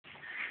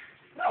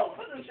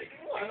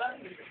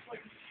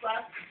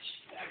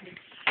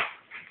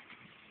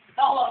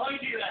Oh, let me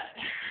do that.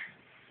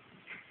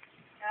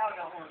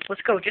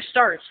 Let's go. Just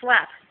start.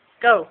 Slap.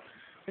 Go.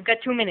 We've got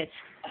 2 minutes.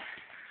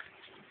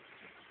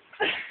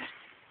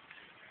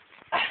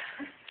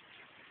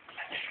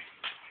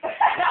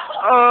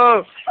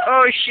 Oh.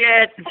 Oh,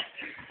 shit.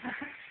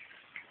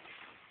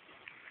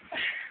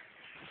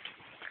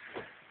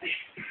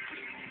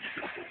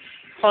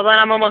 Hold on,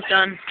 I'm almost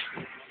done.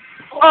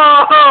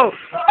 Oh! Oh!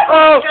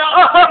 Oh!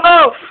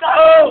 Oh!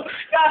 Oh!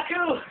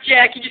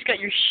 Jack, you just got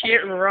your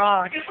shit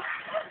rocked.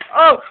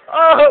 Oh!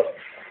 Oh!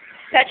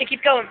 Patrick,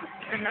 keep going.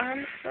 And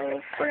I'm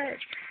so fresh.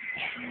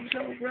 I'm so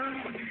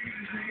wrong.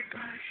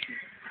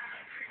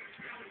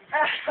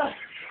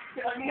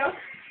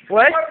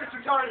 What?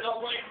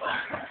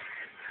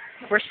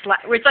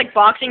 It's like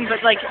boxing,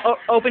 but like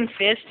open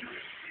fist.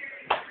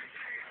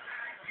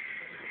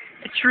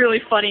 It's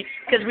really funny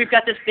because we've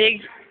got this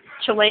big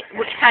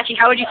Patchy,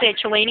 how would you say it?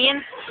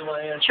 Chilean?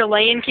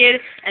 Chilean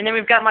kid, and then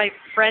we've got my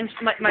friends,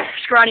 my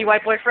scrawny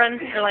white boyfriend.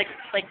 They're like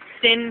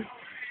thin,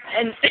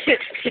 and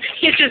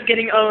he's just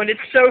getting owned. It's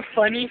so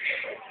funny.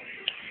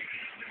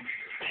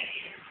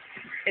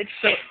 It's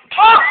so.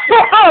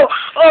 Oh!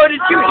 Did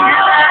you hear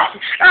that?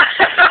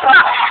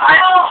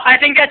 I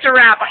think that's a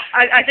wrap.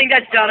 I think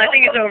that's done. I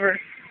think it's over.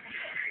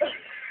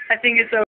 I think it's over.